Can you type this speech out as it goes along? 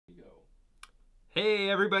Hey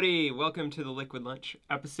everybody, welcome to the Liquid Lunch,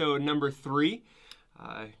 episode number 3.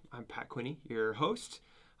 I'm Pat Quinney, your host.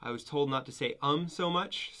 I was told not to say so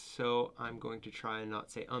much, so I'm going to try and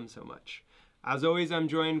not say so much. As always, I'm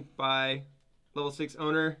joined by Level 6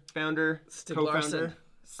 owner, founder, Stig co-founder,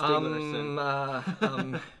 Stig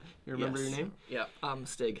Larson. You remember yes. your name? Yeah,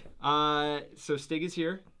 Stig. So Stig is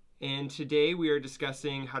here. And today we are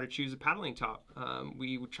discussing how to choose a paddling top.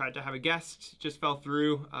 We tried to have a guest, just fell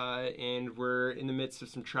through, and we're in the midst of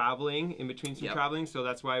some traveling, in between some traveling, so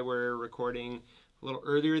that's why we're recording a little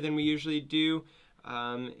earlier than we usually do.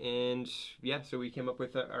 And yeah, so we came up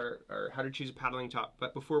with our how to choose a paddling top.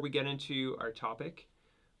 But before we get into our topic,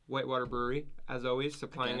 Whitewater Brewery, as always,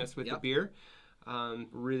 supplying us with the beer.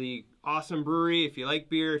 Really awesome brewery. If you like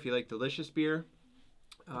beer, if you like delicious beer,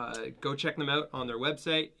 go check them out on their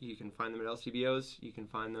website. You can find them at LCBOs. You can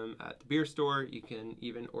find them at the beer store. You can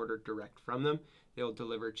even order direct from them. They'll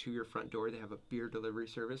deliver to your front door. They have a beer delivery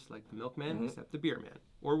service like the milkman, except the beer man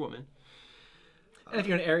or woman. And if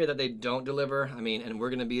you're in an area that they don't deliver, and we're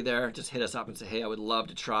going to be there, just hit us up and say, hey, I would love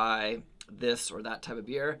to try this or that type of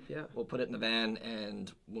beer. Yeah. We'll put it in the van and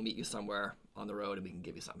we'll meet you somewhere on the road and we can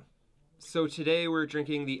give you some. So today we're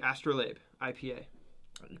drinking the Astrolabe IPA.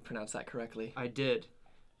 Did you pronounce that correctly? I did.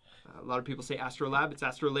 A lot of people say Astrolabe. It's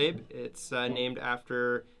Astrolabe. It's named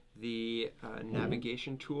after the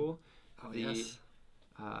navigation tool,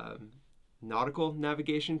 nautical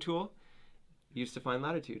navigation tool used to find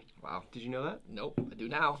latitude. Wow. Did you know that? Nope, I do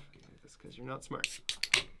now. That's because you're not smart.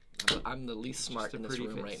 I'm the least smart in this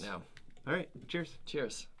room right now. All right, cheers.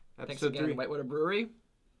 Cheers. Thanks Episode again, 3. Whitewater Brewery.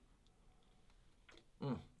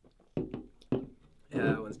 Yeah,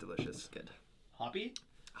 that one's delicious. Good. Hoppy.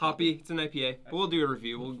 It's an IPA. But we'll do a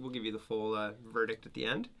review. We'll give you the full verdict at the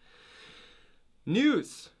end.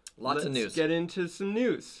 News. Lots of news. Let's get into some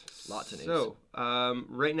news. Lots of news. So,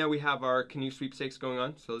 right now we have our canoe sweepstakes going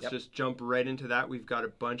on. So let's just jump right into that. We've got a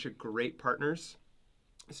bunch of great partners.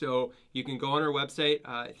 So you can go on our website.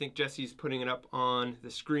 I think Jesse's putting it up on the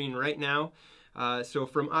screen right now. So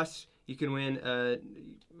from us, you can win,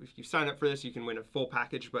 if you sign up for this, you can win a full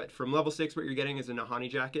package. But from Level 6, what you're getting is a Nahani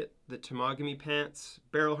jacket, the Temagami pants,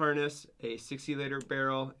 barrel harness, a 60-liter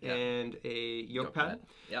barrel, and a yoke pad.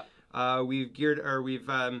 Yep. We've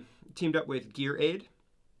teamed up with Gear Aid.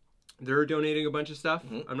 They're donating a bunch of stuff.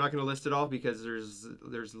 I'm not going to list it all because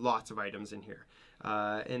there's lots of items in here.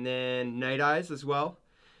 And then Night Eyes as well.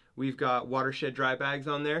 We've got Watershed dry bags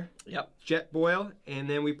on there. Yep. Jet Boil. And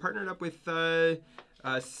then we partnered up with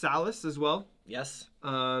Salus as well. Yes.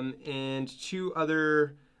 And 2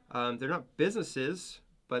 other, they're not businesses,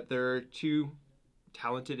 but they're 2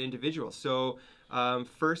 talented individuals. So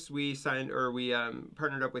first we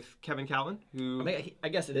partnered up with Kevin Callan, who... I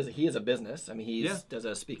guess he is a business. He does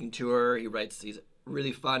a speaking tour. He writes these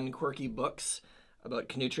really fun, quirky books about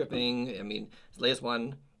canoe tripping. His latest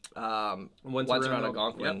one, Once Around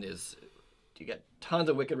Algonquin, you get tons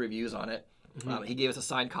of wicked reviews on it. He gave us a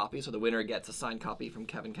signed copy, so the winner gets a signed copy from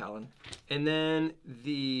Kevin Callan. And then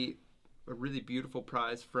a really beautiful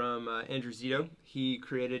prize from Andrew Zito. He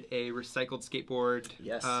created a recycled skateboard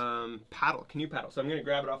canoe paddle. So I'm going to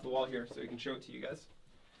grab it off the wall here so we can show it to you guys.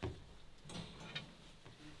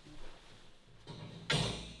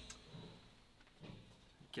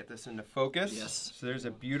 Get this into focus. Yes. So there's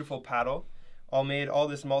a beautiful paddle. All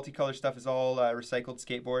this multicolor stuff is all recycled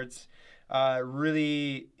skateboards.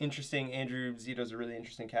 Really interesting. Andrew Zito's a really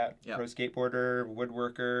interesting cat. Yep. Pro skateboarder,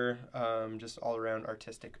 woodworker, just all around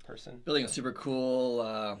artistic person. Building a super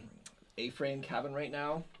cool A-frame cabin right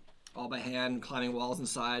now, all by hand, climbing walls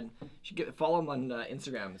inside. You should follow him on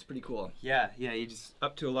Instagram. It's pretty cool. Yeah, he's just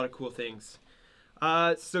up to a lot of cool things.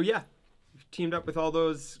 We've teamed up with all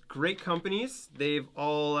those great companies. They've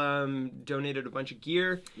all donated a bunch of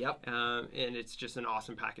gear. Yep. And it's just an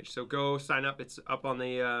awesome package. So go sign up. It's up on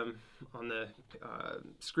the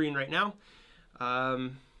screen right now.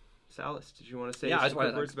 Salus, did you want to say some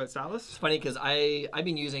quick words about Salus? It's funny because I've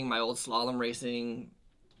been using my old slalom racing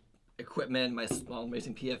equipment, my slalom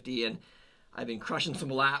racing PFD, and I've been crushing some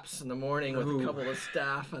laps in the morning with a couple of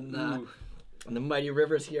staff and on the mighty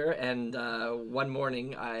rivers here. And one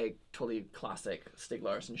morning, classic Stig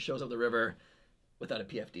Larson shows up the river without a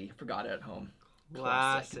PFD, forgot it at home.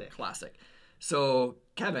 Classic. So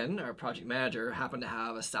Kevin, our project manager, happened to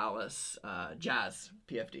have a Salus Jazz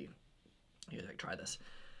PFD. He was like, try this.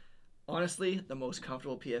 Honestly, the most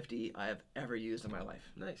comfortable PFD I have ever used in my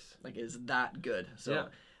life. Nice. It is that good. So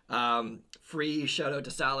free shout out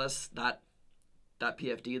to Salus, that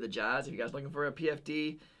PFD, the Jazz. If you guys are looking for a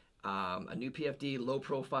PFD, a new PFD, low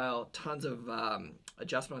profile, tons of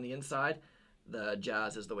adjustment on the inside. the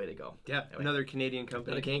Jazz is the way to go. Yeah, anyway, another Canadian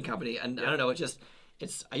company. Another Canadian company, and I don't know,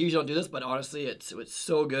 it's I usually don't do this, but honestly, it's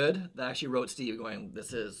so good that I actually wrote Steve going,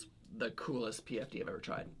 this is the coolest PFD I've ever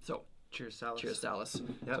tried. So Cheers, Salas. cheers, Dallas.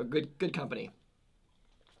 Yep. So good company.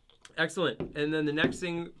 Excellent. And then the next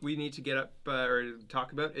thing we need to get up or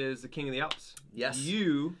talk about is the King of the Alps. Yes.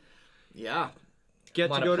 You yeah.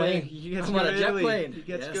 get to go to Italy. You get to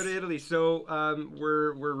go to Italy. So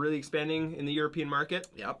we're really expanding in the European market.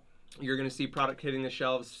 Yep. You're going to see product hitting the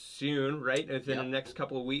shelves soon, right? Within the next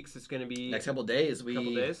couple of weeks, it's going to be next couple of days.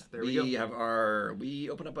 There we go. We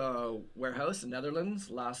opened up a warehouse in Netherlands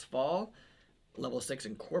last fall, level 6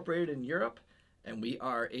 incorporated in Europe, and we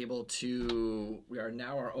are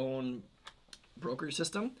now our own brokerage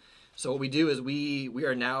system. So what we do is we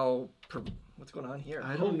are now what's going on here?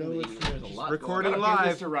 I don't know. There's a lot recording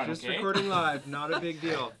live. Just recording live. Not a big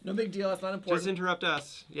deal. No big deal. It's not important. Just interrupt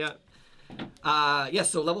us. Yeah. Yes,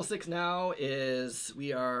 so level 6 now is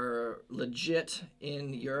we are legit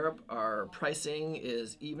in Europe. Our pricing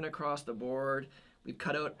is even across the board. We've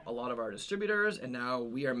cut out a lot of our distributors, and now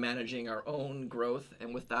we are managing our own growth.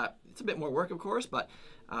 And with that, it's a bit more work, of course, but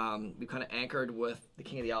we kind of anchored with the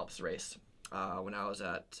King of the Alps race. When I was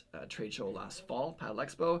at a trade show last fall, Paddle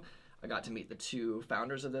Expo, I got to meet the 2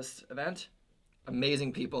 founders of this event.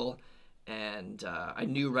 Amazing people, and I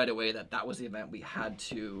knew right away that was the event we had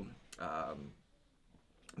to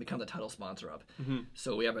become the title sponsor of.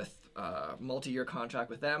 So we have a multi-year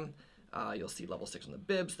contract with them. You'll see level 6 on the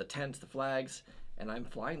bibs, the tents, the flags, and I'm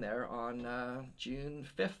flying there on June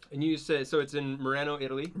 5th. And you said, so it's in Merano,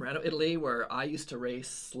 Italy? Merano, Italy, where I used to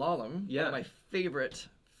race slalom. Yeah. One of my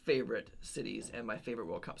favorite cities and my favorite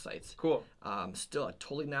World Cup sites. Cool. Still a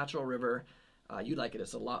totally natural river. You like it.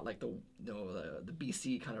 It's a lot like the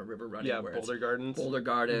BC kind of river running. Yeah, where Boulder Gardens. Boulder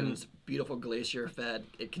Gardens, beautiful glacier fed.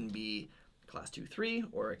 It can be class 2, 3,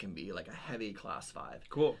 or it can be like a heavy class 5.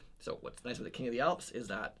 Cool. So what's nice with the King of the Alps is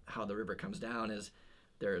that how the river comes down is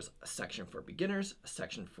there's a section for beginners, a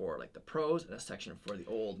section for like the pros, and a section for the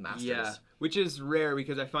old masters. Yeah, which is rare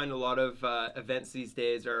because I find a lot of events these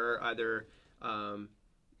days are either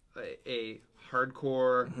a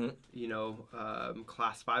hardcore,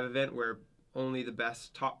 class 5 event where only the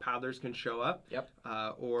best top paddlers can show up. Yep.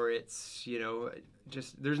 Or it's,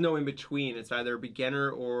 just there's no in between. It's either a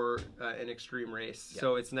beginner or an extreme race. Yep.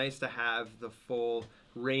 So it's nice to have the full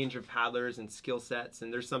range of paddlers and skill sets,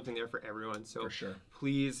 and there's something there for everyone. So for sure.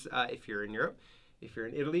 Please, if you're in Europe, if you're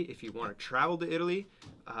in Italy, if you want to travel to Italy,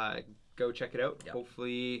 go check it out. Yep.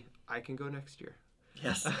 Hopefully I can go next year.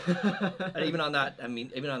 Yes. And even on that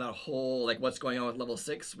whole, like what's going on with level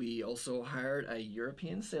 6, we also hired a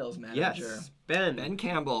European sales manager. Yes, Ben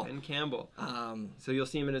Campbell. Ben Campbell. So you'll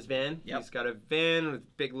see him in his van. Yep. He's got a van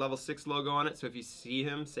with big level 6 logo on it. So if you see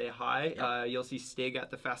him, say hi. Yep. You'll see Stig at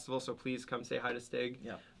the festival. So please come say hi to Stig.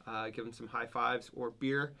 Yep. Give him some high fives or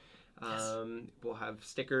beer. Yes. We'll have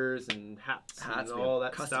stickers and hats and all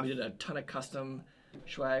that stuff. We did a ton of custom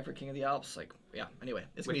swag for King of the Alps. Anyway,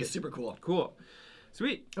 it's going to be super cool. Cool.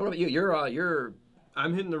 Sweet. What about you? You're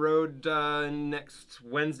I'm hitting the road next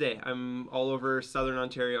Wednesday. I'm all over Southern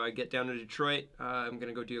Ontario. I get down to Detroit. I'm going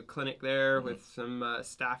to go do a clinic there with some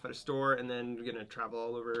staff at a store, and then we're going to travel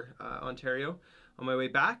all over Ontario. On my way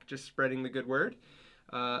back, just spreading the good word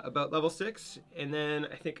about level 6. And then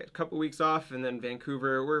I think a couple weeks off, and then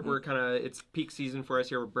Vancouver. We're kind of, it's peak season for us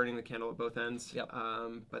here. We're burning the candle at both ends. Yep.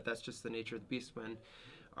 But that's just the nature of the beast when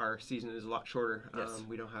our season is a lot shorter. Yes.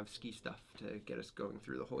 We don't have ski stuff to get us going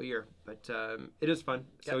through the whole year, but it is fun.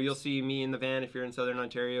 So Yep. you'll see me in the van if you're in Southern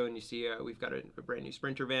Ontario, and you see we've got a brand new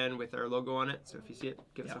Sprinter van with our logo on it. So if you see it,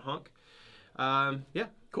 give us a honk.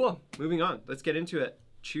 cool. Moving on, let's get into it.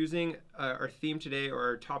 Choosing our theme today, or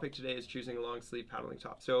our topic today, is choosing a long sleeve paddling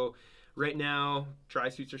top. So right now, dry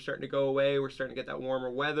suits are starting to go away. We're starting to get that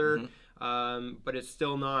warmer weather. But it's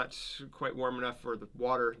still not quite warm enough, or the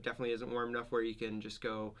water definitely isn't warm enough where you can just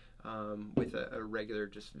go with a regular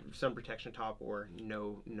just sun protection top or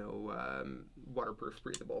no waterproof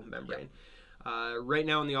breathable membrane. Right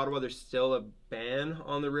now in the Ottawa, there's still a ban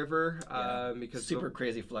on the river because super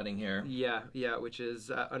crazy flooding here. Yeah, which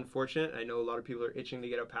is unfortunate. I know a lot of people are itching to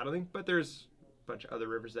get out paddling, but there's a bunch of other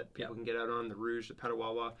rivers that people can get out on, the Rouge, the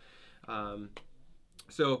Petawawa.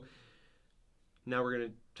 So now we're going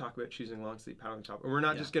to talk about choosing long sleeve paddling top, and we're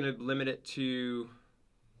not just going to limit it to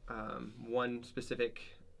one specific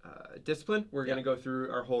discipline. We're going to go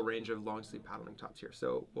through our whole range of long sleeve paddling tops here.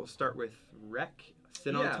 So we'll start with rec,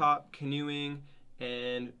 sit on top, canoeing,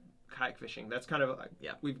 and kayak fishing. That's kind of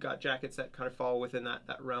we've got jackets that kind of fall within that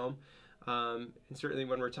realm. And certainly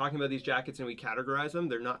when we're talking about these jackets and we categorize them,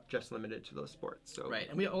 they're not just limited to those sports. So Right,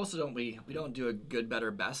 and we also don't do a good,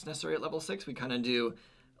 better, best necessarily at level 6. We kind of do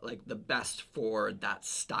like the best for that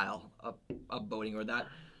style of boating or that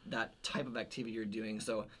type of activity you're doing.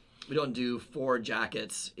 So we don't do 4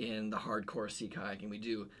 jackets in the hardcore sea kayaking. We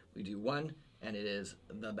do one, and it is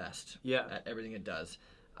the best at everything it does.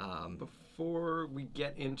 Before we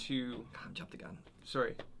get into... Jump the gun.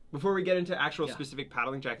 Sorry. Before we get into actual specific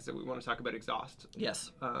paddling jackets, that we want to talk about exhaust.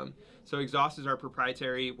 Yes. So exhaust is our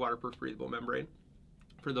proprietary waterproof breathable membrane.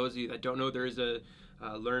 For those of you that don't know, there is a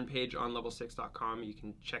learn page on level6.com. You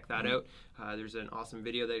can check that out. There's an awesome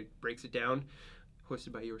video that breaks it down,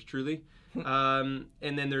 hosted by yours truly. And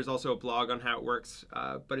then there's also a blog on how it works.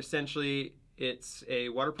 But essentially, it's a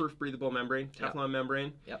waterproof breathable membrane, Teflon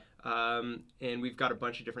membrane. Yep. And we've got a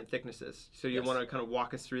bunch of different thicknesses. So you want to kind of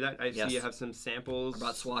walk us through that? I see you have some samples. I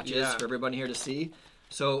brought swatches for everybody here to see.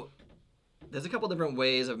 So there's a couple different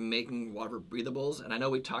ways of making waterproof breathables, and I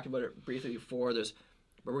know we talked about it briefly before.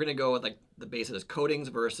 But we're going to go with like the basics: coatings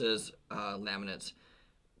versus laminates.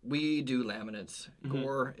 We do laminates.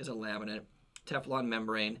 Gore is a laminate. Teflon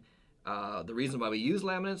membrane. The reason why we use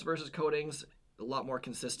laminates versus coatings, a lot more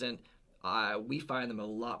consistent. We find them a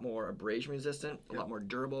lot more abrasion resistant, a lot more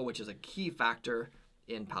durable, which is a key factor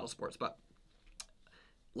in paddle sports. But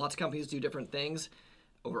lots of companies do different things.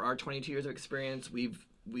 Over our 22 years of experience, we've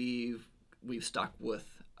stuck with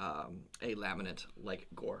a laminate like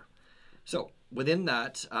Gore. So within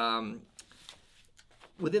that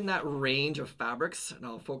range of fabrics, and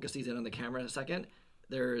I'll focus these in on the camera in a second.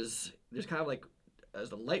 There's kind of like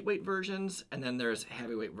the lightweight versions, and then there's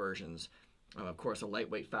heavyweight versions. Of course, the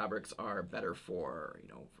lightweight fabrics are better for for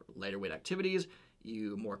lighter weight activities.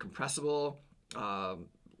 More compressible,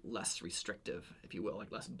 less restrictive, if you will,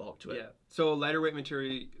 like less bulk to it. Yeah. So lighter weight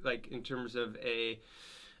material, like in terms of a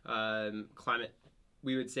climate,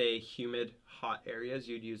 we would say humid, hot areas,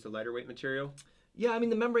 you'd use the lighter weight material. Yeah, I mean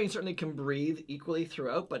the membrane certainly can breathe equally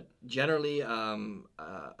throughout, but generally a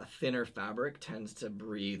thinner fabric tends to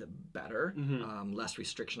breathe better, less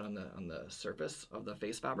restriction on the surface of the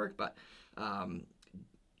face fabric. But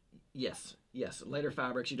yes, lighter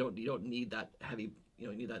fabrics you don't need that heavy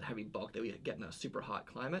bulk that we get in a super hot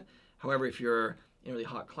climate. However, if you're in a really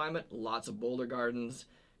hot climate, lots of boulder gardens,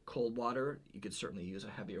 cold water, you could certainly use a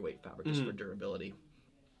heavier weight fabric just for durability.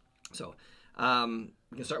 So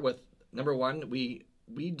we can start with number one. We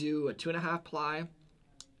do a 2.5 ply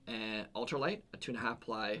and ultralight, a 2.5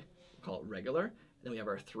 ply, we call it regular, and then we have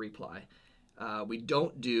our 3 ply. We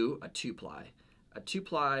don't do a 2 ply. A 2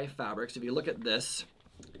 ply fabric, so if you look at this,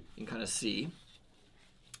 you can kind of see,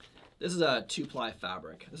 this is a 2 ply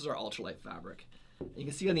fabric. This is our ultralight fabric. You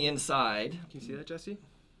can see on the inside. Can you see that, Jesse?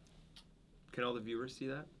 Can all the viewers see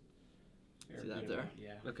that? See that there?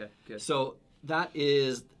 Yeah. Okay, good. So this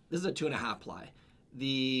is a 2.5 ply.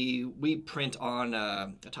 We print on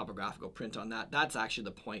a topographical print on that. That's actually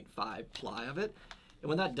the 0.5 ply of it. And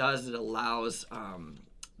what that does, it allows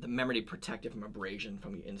the membrane to protect it from abrasion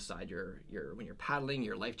from the inside when you're paddling,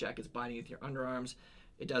 your life jacket's binding with your underarms.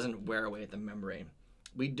 It doesn't wear away at the membrane.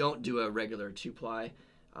 We don't do a regular 2 ply.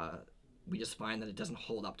 We just find that it doesn't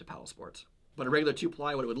hold up to paddle sports. But a regular 2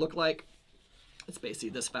 ply, what it would look like, it's basically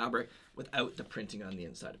this fabric without the printing on the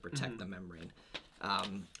inside to protect the membrane.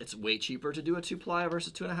 It's way cheaper to do a 2 ply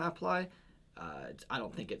versus 2.5 ply. I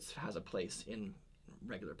don't think it has a place in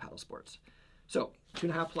regular paddle sports. So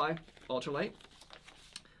 2.5 ply ultralight.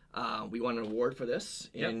 We won an award for this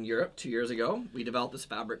in Europe 2 years ago. We developed this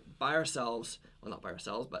fabric by ourselves. Well, not by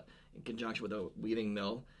ourselves, but in conjunction with a weaving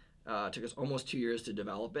mill. It took us almost 2 years to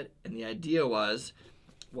develop it. And the idea was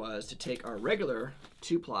to take our regular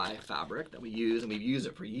 2 ply fabric that we use, and we've used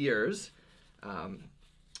it for years.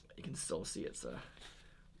 You can still see it's a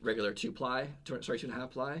regular 2.5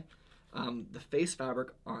 ply. The face fabric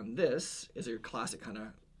on this is your classic kind of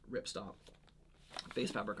ripstop.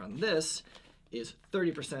 Face fabric on this is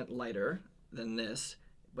 30% lighter than this,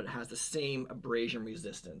 but it has the same abrasion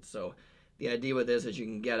resistance. So the idea with this is you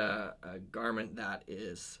can get a garment that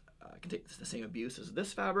can take the same abuse as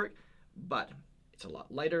this fabric, but it's a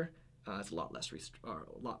lot lighter. It's a lot less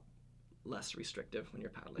restrictive when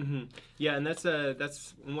you're paddling. Yeah, and that's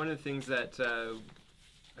one of the things that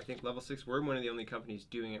I think Level 6, we're one of the only companies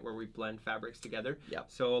doing it where we blend fabrics together. Yep.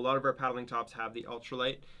 So a lot of our paddling tops have the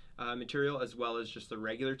ultralight material as well as just the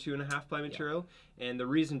regular 2.5 ply material. Yep. And the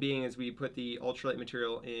reason being is we put the ultralight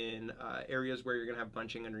material in areas where you're going to have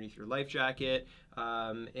bunching underneath your life jacket,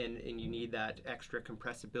 and you need that extra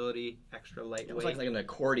compressibility, extra lightweight. It was like an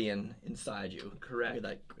accordion inside you. Correct.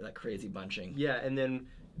 That crazy bunching. Yeah, and then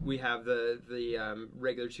we have the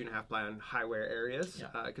regular 2.5 ply on high wear areas,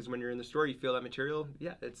 because when you're in the store, you feel that material.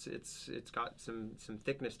 Yeah, it's got some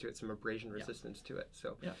thickness to it, some abrasion resistance to it.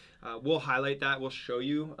 So we'll highlight that. We'll show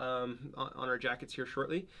you on our jackets here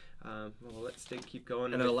shortly. Well, let's keep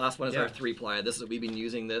going. And then the last one is our 3 ply. We've been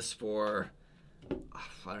using this for,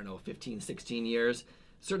 I don't know, 15, 16 years.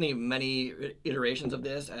 Certainly many iterations of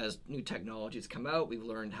this. As new technologies come out, we've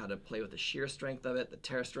learned how to play with the shear strength of it, the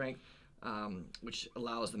tear strength, which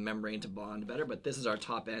allows the membrane to bond better. But this is our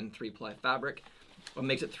top end 3 ply fabric. What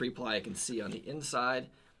makes it 3 ply, you can see on the inside,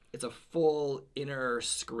 it's a full inner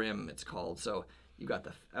scrim, it's called. So you've got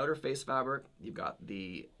the outer face fabric, you've got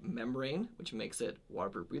the membrane, which makes it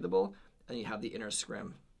waterproof breathable, and you have the inner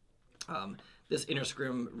scrim. This inner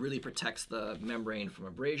scrim really protects the membrane from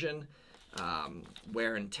abrasion,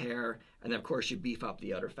 wear and tear, and then of course you beef up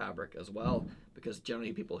the outer fabric as well, because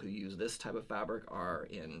generally people who use this type of fabric are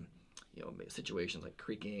in, you know, situations like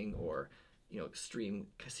creeking or, you know, extreme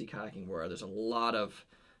sea kayaking where there's a lot of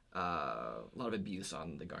abuse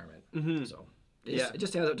on the garment. So it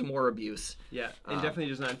just stands out to more abuse. Yeah, and definitely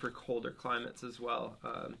designed for colder climates as well.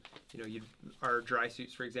 You know, our dry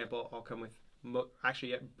suits, for example, all come with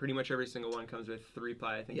pretty much every single one comes with 3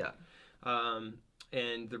 ply, I think.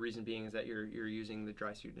 And the reason being is that you're using the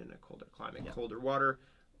dry suit in a colder climate, colder water.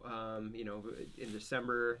 You know, in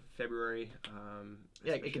December, February.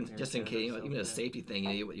 It can, just in case, even a safety thing,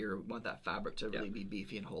 you want that fabric to really be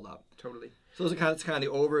beefy and hold up. Totally. So those are kind of the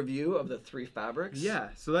overview of the 3 fabrics. Yeah,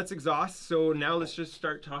 so that's exhaust. So now let's just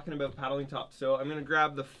start talking about paddling tops. So I'm going to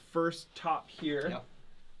grab the first top here.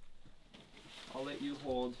 I'll let you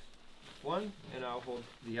hold one, and I'll hold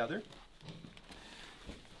the other.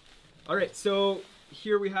 All right, so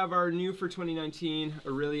here we have our new for 2019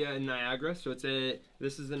 Aurelia and Niagara. So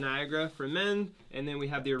this is the Niagara for men, and then we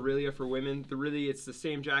have the Aurelia for women. It's the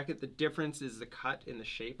same jacket. The difference is the cut and the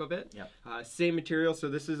shape of it. Same material. So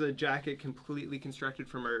this is a jacket completely constructed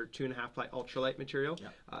from our 2.5 ply ultralight material.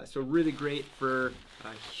 So really great for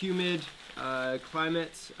humid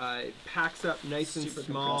climates. It packs up nice and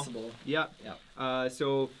small. Compressible.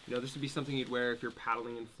 So you know, this would be something you'd wear if you're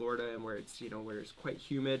paddling in Florida and where it's quite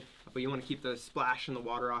humid, but you want to keep the splash and the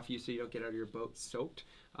water off you so you don't get out of your boat soaked.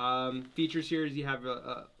 Features here is you have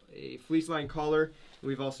a fleece line collar.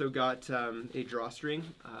 We've also got a drawstring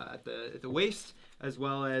at the waist, as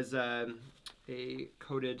well as a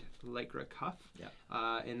coated lycra cuff,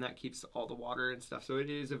 and that keeps all the water and stuff. So it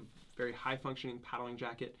is a very high functioning paddling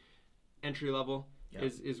jacket. Entry level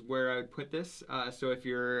is where I would put this. So if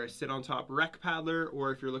you're a sit on top wreck paddler,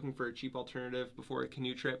 or if you're looking for a cheap alternative before a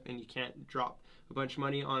canoe trip and you can't drop a bunch of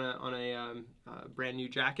money on a brand new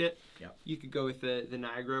jacket, you could go with the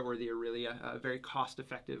Niagara or the Aurelia. A very cost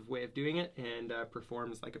effective way of doing it, and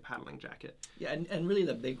performs like a paddling jacket. And really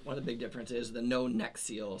one of the big differences is the no neck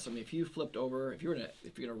seal. So I mean, if you flipped over, if you're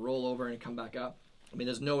gonna roll over and come back up, I mean,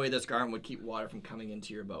 there's no way this garment would keep water from coming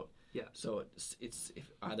into your boat. So it's if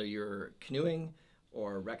either you're canoeing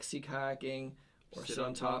or wreck sea kayaking or sit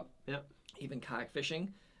on top, even kayak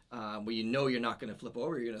fishing, where you know you're not going to flip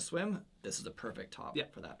over, you're going to swim, this is a perfect top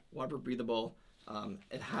for that. Waterproof breathable.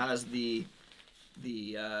 It has the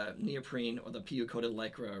neoprene or the PU coated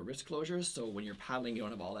lycra wrist closures, so when you're paddling you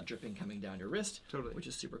don't have all that dripping coming down your wrist, which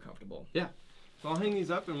is super comfortable. So I'll hang these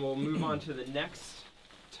up and we'll move on to the next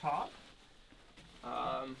top.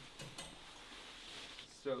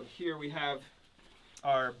 So here we have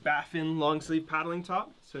our Baffin long sleeve paddling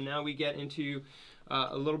top. So now we get into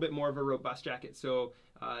a little bit more of a robust jacket. So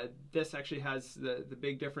this actually has the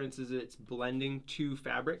big difference is it's blending 2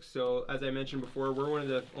 fabrics. So as I mentioned before, we're one of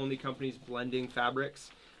the only companies blending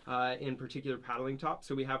fabrics in particular paddling top.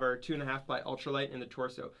 So we have our 2.5 ply ultralight in the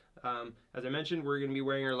torso. As I mentioned, we're going to be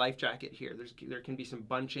wearing our life jacket here. There can be some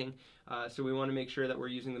bunching, so we want to make sure that we're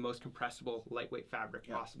using the most compressible, lightweight fabric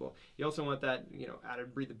possible. You also want that, you know,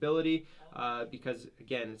 added breathability, because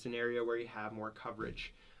again, it's an area where you have more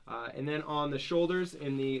coverage. And then on the shoulders,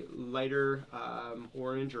 in the lighter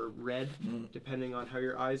orange or red, depending on how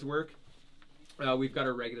your eyes work, we've got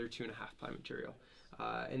a regular 2.5 ply material.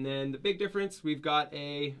 And then the big difference, we've got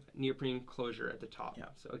a neoprene closure at the top.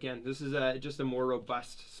 So again, this is just a more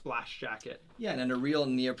robust splash jacket. And then a real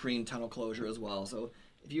neoprene tunnel closure as well. So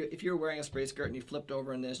if you're wearing a spray skirt and you flipped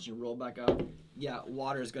over in this and you roll back up,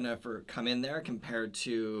 water is gonna come in there compared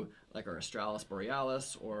to like our Astrolabe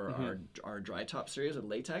Borealis or our dry top series with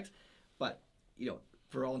latex. But you know,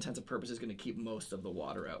 for all intents and purposes, going to keep most of the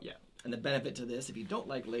water out. And the benefit to this, if you don't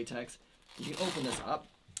like latex, you can open this up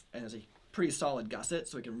and there's a pretty solid gusset,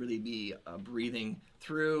 so it can really be breathing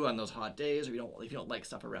through on those hot days, or if you don't like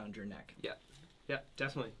stuff around your neck. Yeah,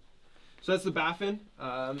 definitely. So that's the Baffin.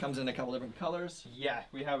 Comes in a couple different colors. Yeah,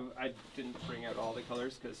 we have. I didn't bring out all the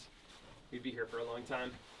colors because we'd be here for a long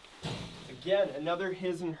time. Again, another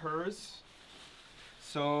his and hers.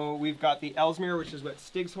 So we've got the Ellesmere, which is what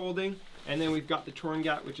Stig's holding, and then we've got the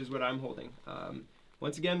Torngat, which is what I'm holding.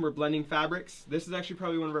 Once again, we're blending fabrics. This is actually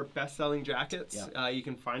probably one of our best-selling jackets. Yeah. You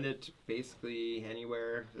can find it basically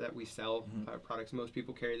anywhere that we sell products. Most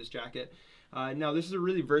people carry this jacket. Now, this is a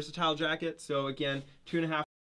really versatile jacket. So again, 2.5